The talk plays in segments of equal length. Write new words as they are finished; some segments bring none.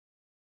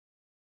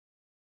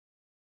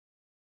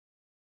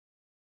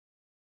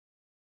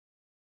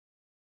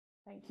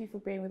Thank you for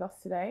being with us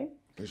today.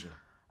 Pleasure.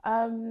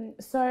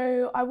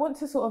 So I want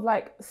to sort of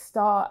like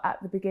start at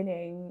the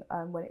beginning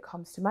when it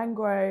comes to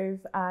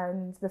Mangrove,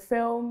 and the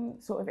film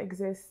sort of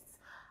exists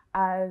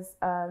as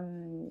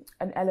an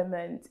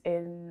element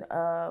in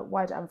a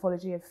wider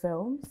anthology of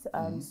films,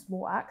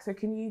 Small Acts. So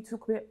can you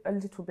talk a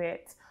little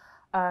bit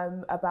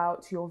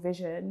about your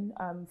vision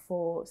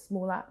for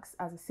Small Acts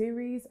as a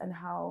series and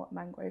how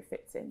Mangrove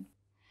fits in?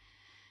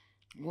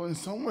 Well, in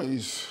some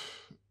ways,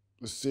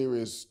 the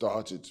series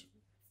started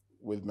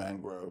with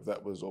Mangrove.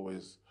 That was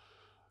always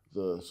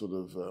the sort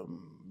of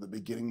the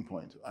beginning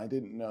point. I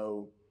didn't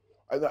know.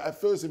 At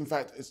first, in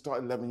fact, it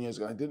started 11 years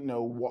ago. I didn't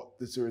know what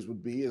the series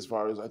would be, as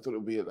far as I thought it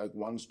would be like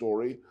one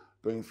story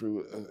going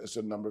through a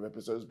certain number of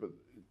episodes, but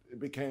it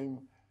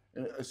became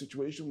a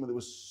situation where there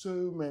were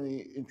so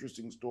many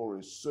interesting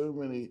stories, so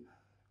many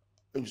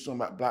interesting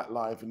about Black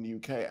life in the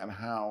UK and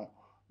how,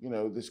 you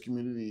know, this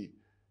community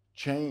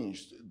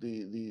changed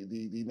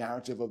the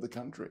narrative of the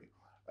country,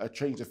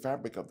 changed the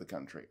fabric of the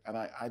country. And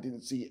I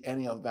didn't see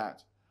any of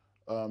that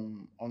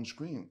on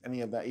screen,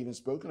 any of that even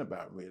spoken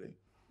about, really.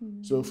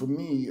 So for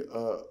me,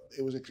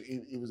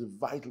 it was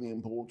vitally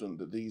important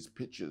that these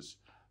pictures,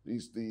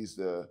 these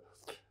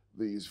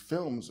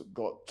films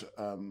got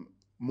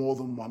more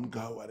than one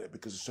go at it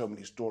because of so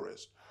many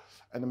stories,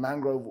 and the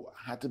Mangrove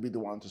had to be the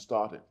one to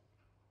start it.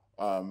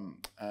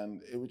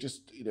 And it was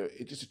just, you know,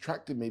 it just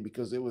attracted me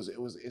because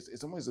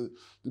it's almost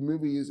the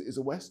movie is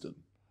a Western,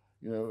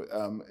 you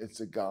know.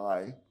 It's a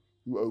guy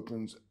who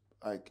opens,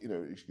 like, you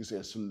know, you could say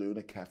a saloon,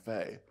 a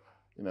cafe,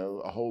 you know,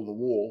 a hole in the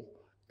wall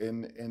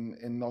in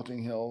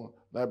Notting Hill,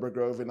 Ladbroke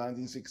Grove in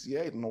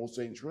 1968 on All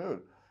Saints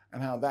Road,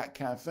 and how that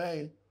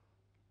cafe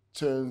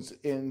turns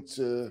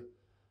into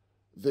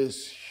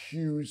this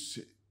huge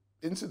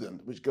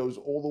incident, which goes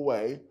all the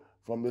way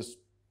from this,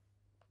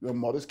 you know,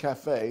 modest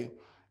cafe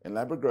in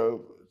Ladbroke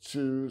Grove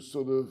to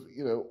sort of,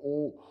 you know,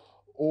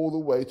 all the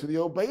way to the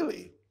Old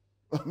Bailey.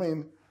 I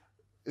mean,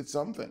 it's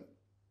something.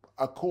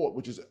 A court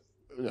which is,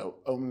 you know,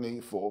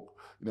 only for,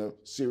 you know,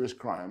 serious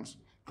crimes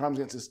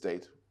against the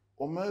state,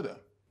 or murder.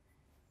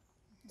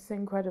 It's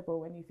incredible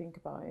when you think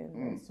about it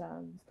in those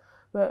terms.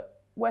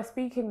 But we're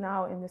speaking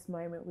now in this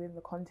moment within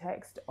the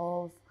context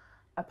of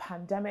a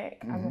pandemic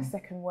and the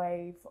second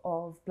wave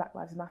of Black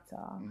Lives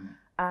Matter.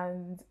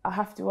 And I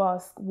have to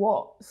ask,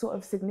 what sort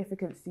of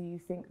significance do you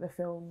think the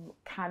film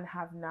can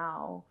have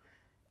now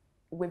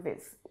with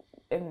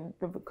in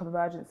the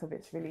convergence of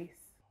its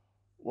release?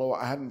 Well,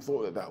 I hadn't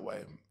thought it that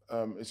way.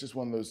 It's just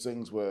one of those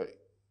things where,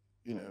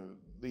 you know,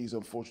 these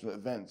unfortunate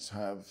events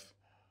have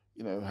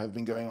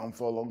been going on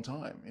for a long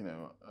time, you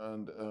know,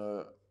 and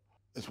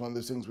it's one of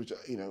those things which,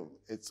 you know,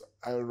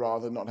 I would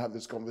rather not have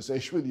this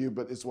conversation with you,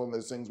 but it's one of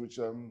those things which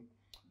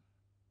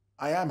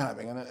I am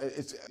having, and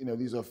it's, you know,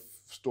 these are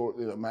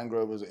you know,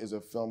 Mangrove is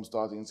a film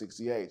starting in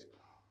 '68,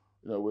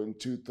 you know, we're in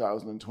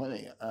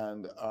 2020,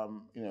 and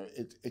you know,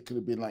 it could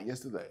have been like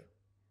yesterday.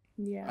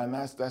 Yeah. And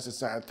that's a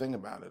sad thing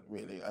about it,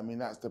 really. I mean,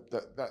 that's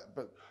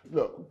but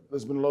look,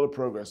 there's been a lot of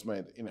progress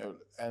made, you know,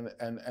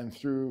 and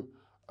through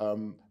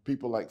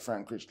people like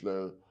Frank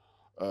Critchlow,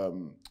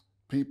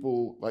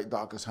 people like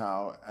Darcus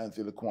Howe,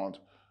 Altheia Jones-LeCointe,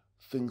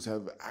 things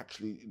have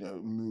actually, you know,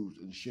 moved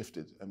and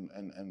shifted, and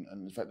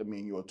the fact that me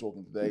and you are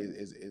talking today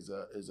is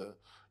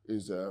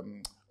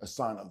a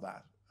sign of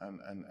that,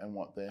 and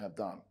what they have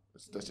done.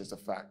 That's just a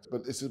fact.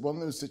 But this is one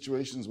of those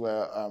situations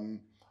where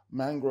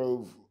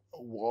Mangrove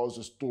was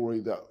a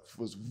story that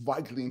was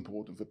vitally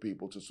important for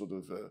people to sort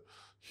of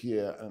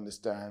hear and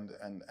understand,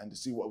 and to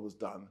see what was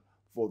done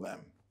for them.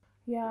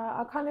 Yeah,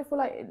 I kind of feel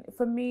like,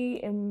 for me,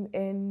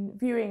 in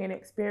viewing and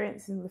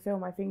experiencing the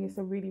film, I think it's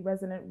a really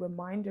resonant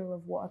reminder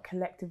of what a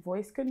collective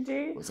voice can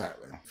do.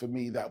 Exactly. For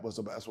me, that's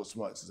what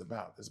Small Acts is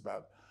about. It's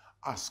about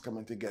us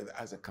coming together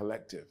as a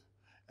collective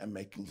and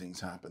making things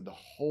happen. The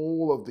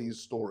whole of these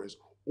stories,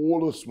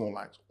 all of Small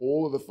Acts,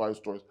 all of the 5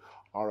 stories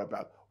are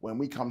about when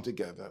we come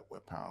together,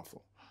 we're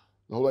powerful.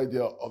 The whole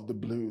idea of the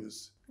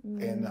blues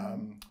in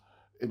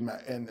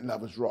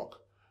Lovers Rock.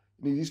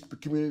 You know, these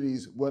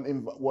communities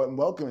weren't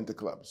welcome into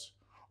clubs,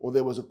 or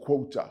there was a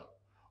quota,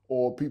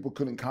 or people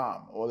couldn't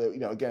come, or they, you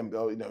know, again,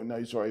 oh, you know,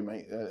 no, sorry,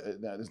 mate,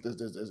 no,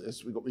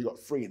 we got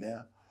free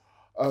now.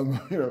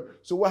 You know,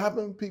 so what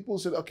happened? People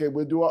said, okay,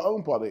 we'll do our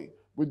own party.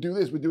 We'll do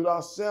this. We'll do it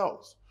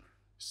ourselves.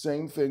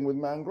 Same thing with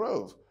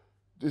Mangrove.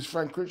 This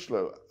Frank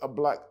Critchlow, a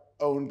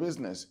Black-owned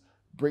business,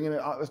 bringing it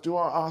out. Let's do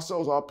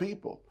ourselves, our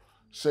people.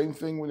 Same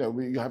thing, you know,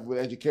 we have with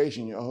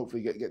education. You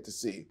hopefully get to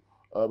see.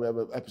 We have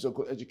an episode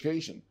called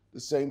Education. The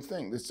same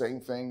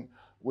thing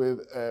with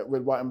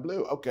Red, White, and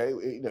Blue. Okay,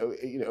 you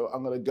know,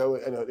 I'm going to go,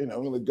 you know,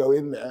 I'm going to go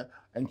in there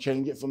and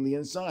change it from the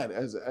inside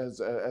as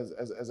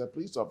a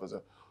police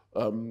officer.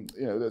 You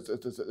know,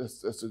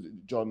 that's a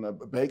John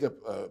Baker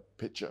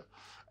picture.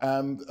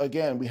 And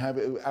again, we have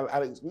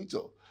Alex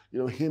Wheatle. You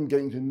know, him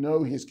getting to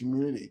know his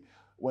community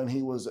when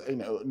he was, you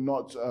know,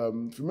 not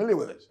familiar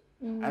with it,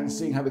 and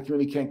seeing how the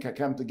community can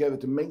come together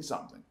to make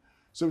something.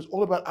 So it's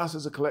all about us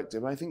as a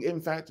collective. And I think, in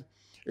fact,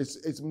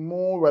 it's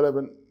more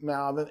relevant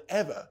now than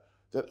ever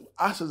that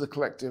us as a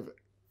collective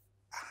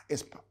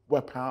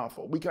we're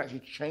powerful. We can actually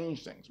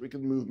change things. We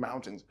can move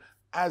mountains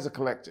as a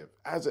collective,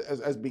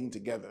 as being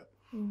together.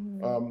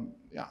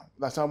 Yeah,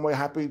 that's how I'm very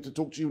happy to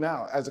talk to you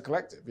now as a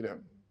collective, you know.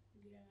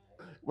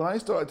 Yeah. When I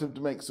started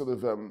to make sort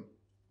of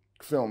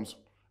films,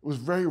 it was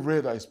very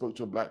rare that I spoke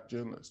to a black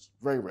journalist,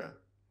 very rare,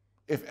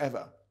 if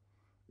ever.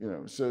 You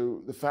know,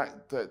 so the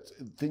fact that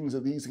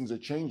these things are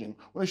changing,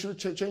 well, they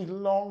should have changed a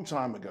long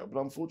time ago, but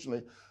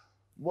unfortunately,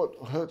 what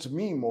hurts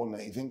me more than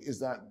anything is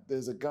that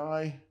there's a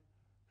guy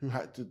who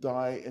had to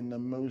die in the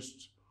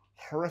most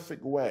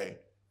horrific way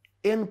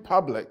in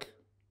public.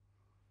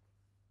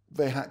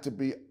 They had to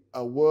be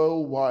a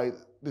worldwide,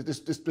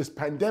 this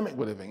pandemic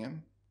we're living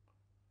in,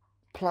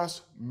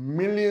 plus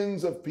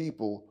millions of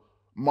people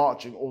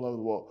marching all over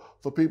the world,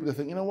 for people to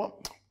think, you know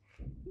what,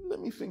 let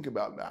me think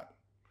about that.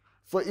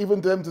 For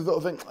even them to sort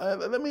of think,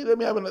 let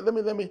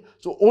me.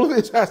 So all of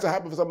this has to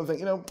happen for someone to think,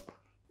 you know,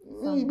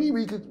 maybe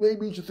we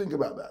should think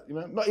about that. You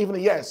know, not even a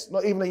yes,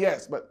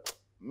 but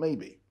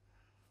maybe.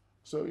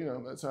 So you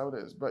know, that's how it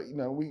is. But you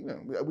know,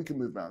 we can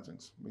move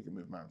mountains. We can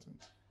move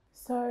mountains.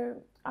 So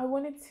I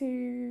wanted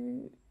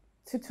to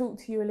talk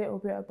to you a little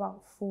bit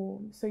about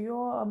form. So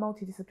you're a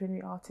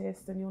multidisciplinary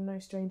artist, and you're no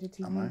stranger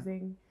to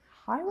using.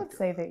 I would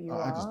say that you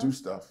are. I just do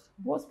stuff.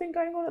 What's been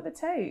going on at the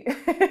Tate?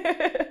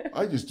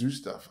 I just do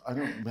stuff. I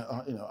don't,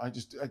 you know, I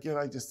just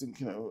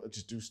think, you know, I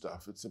just do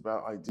stuff. It's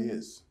about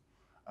ideas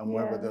and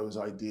whether those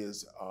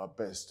ideas are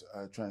best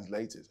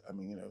translated. I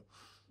mean, you know,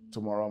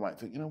 tomorrow I might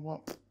think, you know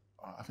what,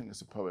 I think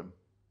it's a poem.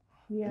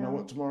 Yeah. You know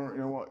what, tomorrow, you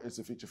know what, it's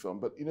a feature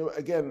film. But, you know,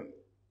 again,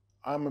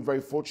 I'm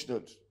very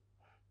fortunate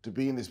to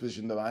be in this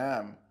position that I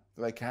am,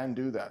 that I can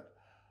do that.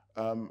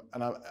 And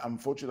I'm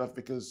fortunate enough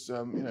because,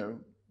 you know,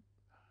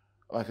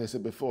 like I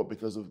said before,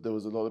 because there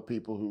was a lot of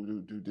people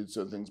who did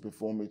certain things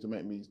before me to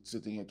make me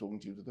sitting here talking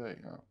to you today,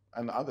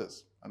 and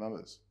others.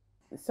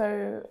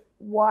 So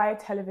why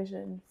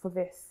television for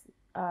this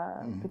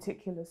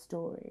particular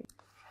story?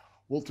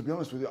 Well, to be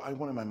honest with you, I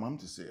wanted my mum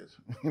to see it.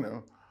 You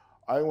know,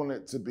 I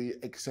wanted it to be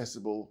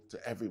accessible to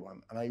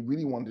everyone, and I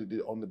really wanted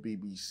it on the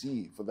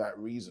BBC for that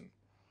reason,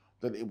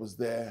 that it was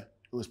there.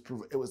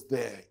 It was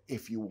there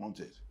if you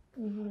wanted,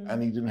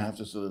 and you didn't have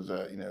to sort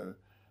of, you know,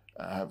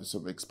 have a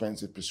sort of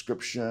expensive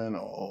prescription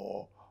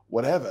or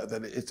whatever,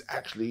 that it's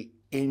actually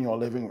in your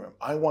living room.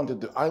 I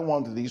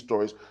wanted these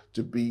stories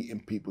to be in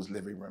people's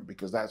living room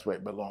because that's where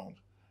it belonged,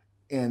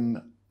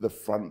 in the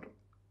front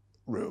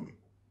room.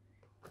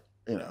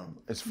 You know,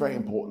 it's very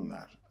important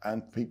that,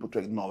 and people to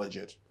acknowledge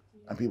it,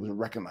 and people to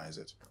recognize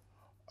it,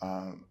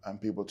 and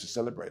people to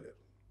celebrate it.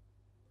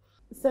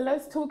 So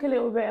let's talk a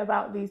little bit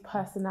about these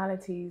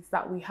personalities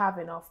that we have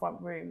in our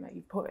front room, that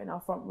you've put in our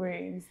front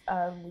rooms.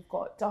 We've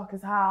got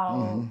Darcus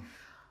Howe,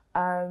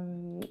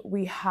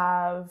 we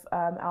have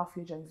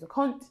Altheia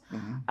Jones-LeCointe,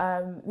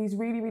 these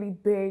really, really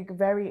big,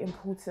 very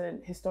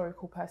important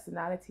historical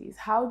personalities.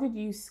 How did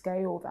you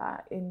scale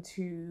that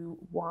into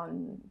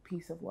one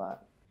piece of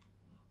work?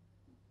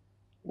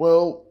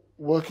 Well,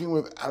 working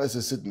with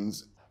Alistair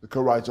Siddons, the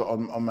co-writer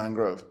on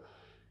Mangrove,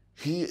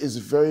 he is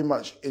very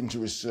much into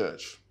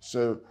research.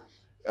 So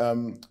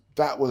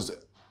it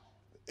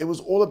was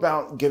all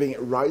about getting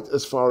it right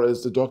as far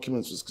as the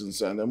documents was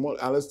concerned. And what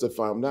Alistair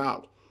found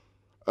out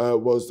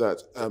was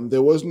that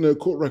there was no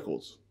court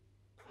records.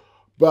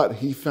 But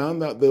he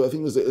found out that I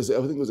think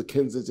it was a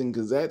Kensington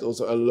Gazette,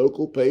 also a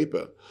local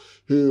paper,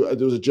 there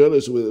was a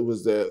journalist who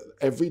was there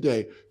every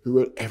day who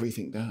wrote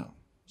everything down.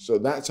 So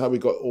that's how we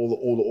got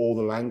all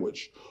the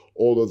language,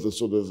 all of the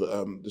sort of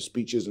the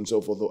speeches and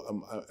so forth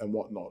and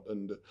whatnot.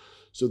 And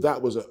so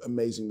that was an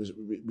amazing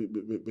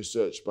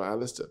research by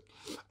Alistair,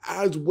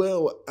 as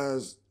well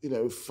as, you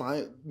know,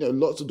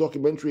 lots of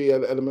documentary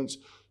elements,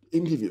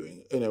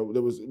 interviewing. You know,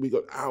 we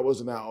got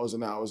hours and hours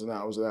and hours and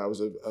hours and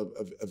hours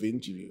of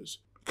interviews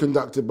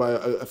conducted by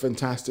a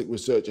fantastic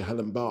researcher,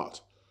 Helen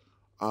Bart.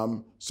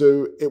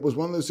 So it was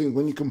one of those things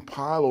when you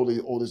compile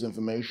all this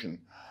information,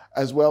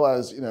 as well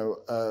as you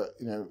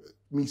know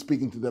me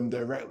speaking to them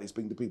directly,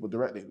 speaking to people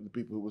directly, the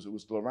people who were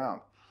still around.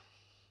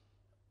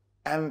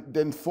 And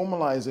then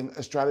formalizing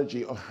a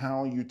strategy of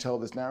how you tell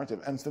this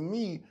narrative. And for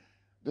me,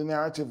 the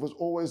narrative was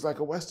always like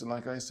a Western,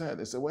 like I said,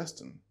 it's a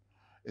Western.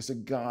 It's a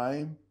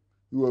guy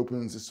who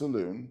opens a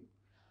saloon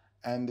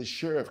and the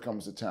sheriff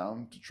comes to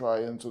town to try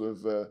and sort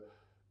of,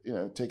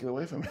 take it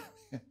away from him.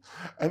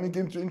 And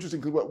it's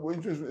interesting, because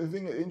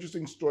the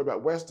interesting story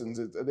about Westerns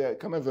is they're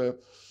kind of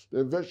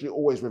they're virtually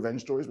always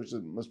revenge stories, which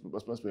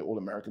must be all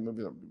American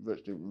movies,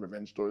 virtually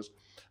revenge stories.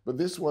 But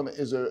this one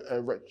is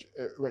a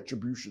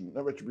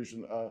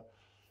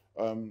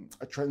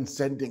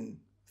transcending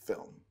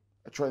film,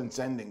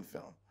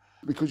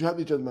 because you have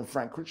the gentleman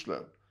Frank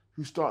Critchlow,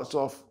 who starts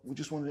off with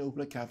just wanting to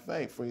open a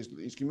cafe for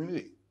his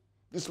community.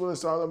 Just want to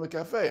start on a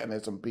cafe, and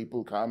there's some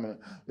people come, and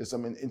there's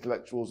some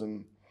intellectuals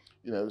and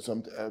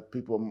some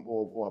people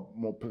who are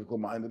more political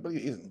minded, but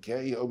he doesn't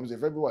care. He opens it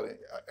for everybody.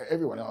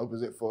 Everyone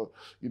opens it for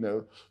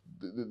the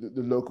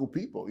local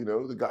people,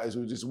 the guys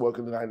who just work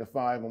in the 9 to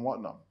 5 and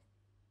whatnot.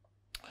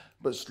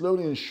 But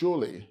slowly and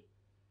surely,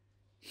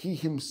 he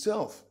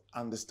himself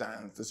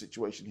understands the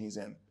situation he's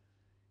in.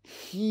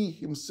 he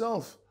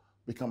himself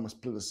becomes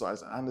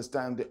politicized and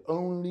understand the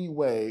only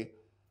way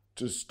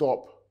to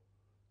stop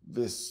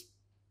this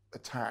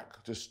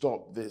attack, to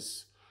stop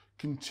this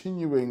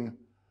continuing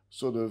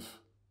sort of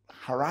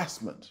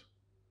harassment,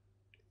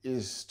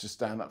 is to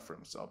stand up for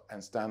himself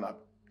and stand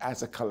up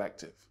as a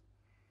collective.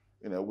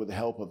 You know, with the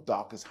help of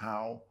Darcus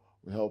Howe,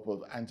 with the help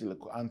of Altheia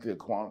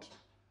Jones-LeCointe,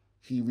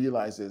 he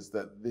realizes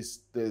that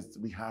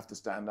we have to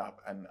stand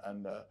up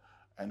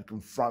and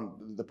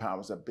confront the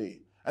powers that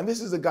be. And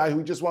this is a guy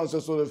who just wants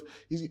to sort of,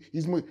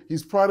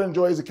 his pride and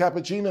joy is a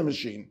cappuccino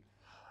machine.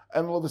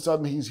 And all of a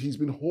sudden he's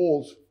been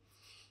hauled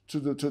to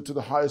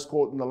the highest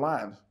court in the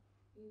land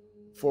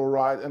for a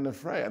riot and a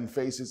fray and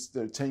faces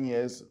 10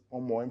 years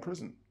or more in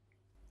prison.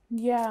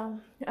 Yeah,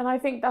 and I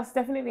think that's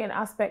definitely an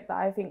aspect that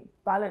I think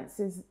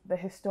balances the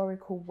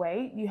historical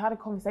weight. You had a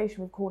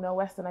conversation with Cornel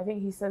West, and I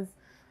think he says,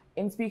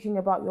 in speaking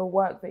about your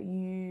work, that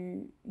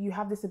you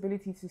have this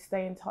ability to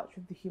stay in touch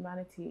with the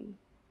humanity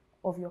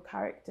of your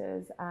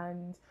characters,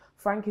 and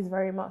Frank is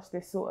very much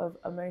this sort of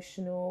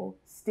emotional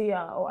steer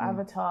or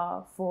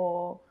avatar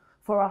for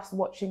us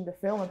watching the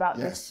film about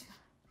this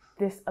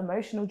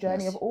emotional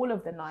journey of all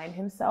of the nine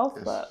himself,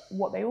 but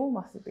what they all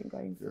must have been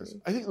going through.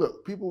 I think,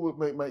 look, people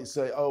might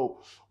say,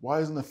 oh, why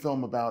isn't the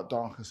film about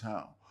Darcus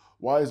Howe?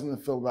 Why isn't the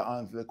film about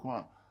Altheia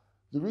Jones-LeCointe?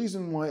 The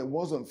reason why it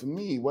wasn't for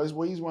me was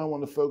why I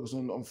want to focus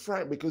on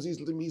Frank, because he's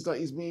like,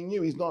 he's me and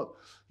you. He's not,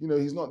 you know,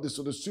 he's not this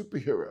sort of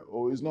superhero,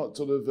 or he's not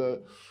sort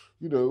of,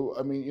 you know,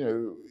 I mean, you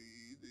know,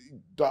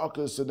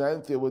 Darcus and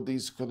Altheia were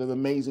these kind of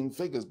amazing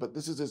figures, but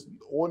this is this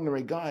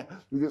ordinary guy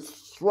who gets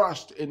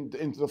thrust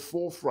into the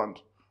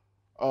forefront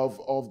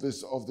of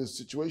this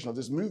situation, of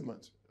this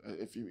movement,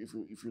 if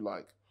you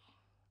like,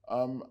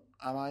 and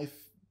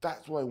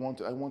that's what I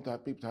want. I want to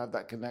have people to have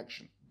that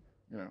connection,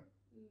 you know.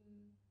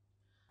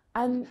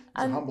 And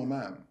he's a humble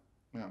man,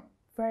 yeah.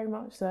 Very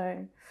much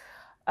so.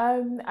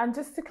 And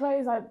just to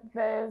close,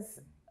 there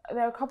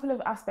are a couple of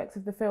aspects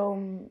of the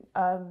film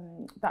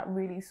that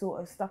really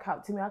sort of stuck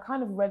out to me. I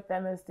kind of read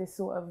them as this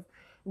sort of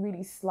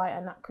really slight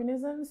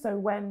anachronism. So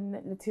when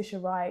Letitia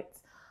Wright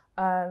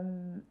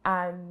and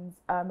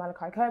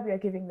Malachi Kirby are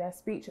giving their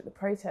speech at the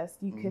protest,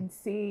 you can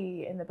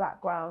see in the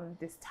background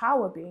this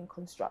tower being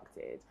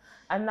constructed,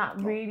 and that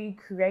really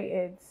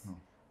created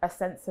a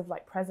sense of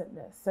like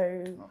presentness.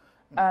 So,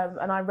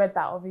 and I read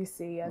that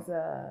obviously as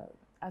a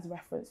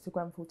reference to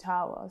Grenfell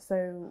Tower.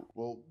 So,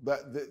 well,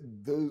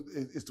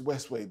 it's the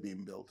Westway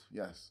being built.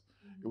 Yes,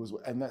 it was,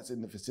 and that's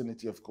in the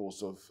vicinity, of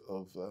course, of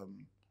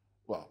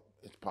well,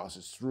 it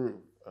passes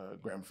through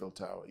Grenfell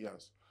Tower.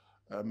 Yes.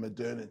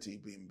 Modernity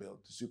being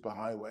built, the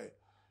superhighway,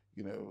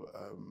 you know,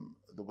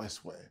 the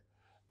Westway.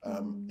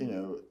 You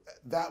know,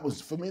 that was,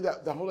 for me,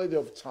 that the whole idea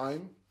of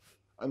time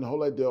and the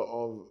whole idea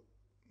of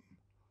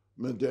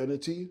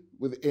modernity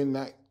within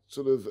that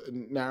sort of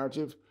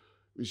narrative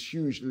was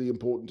hugely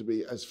important to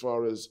me as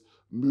far as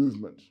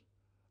movement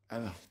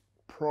and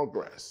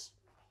progress.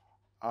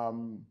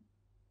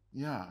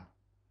 Yeah.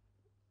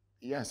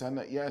 Yes,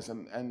 and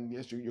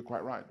yes, you're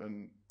quite right,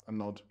 and a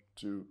nod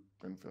to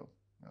Grenfell,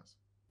 yes.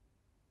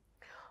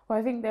 Well,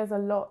 I think there's a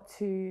lot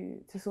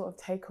to sort of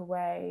take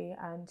away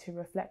and to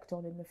reflect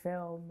on in the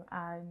film,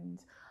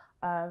 and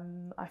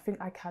I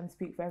think I can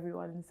speak for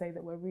everyone and say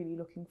that we're really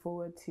looking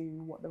forward to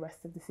what the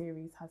rest of the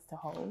series has to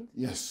hold.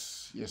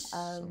 Yes.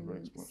 I'm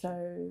very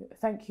so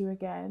thank you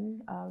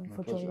again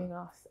for pleasure. joining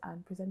us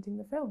and presenting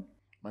the film.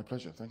 My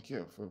pleasure. Thank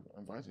you for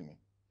inviting me.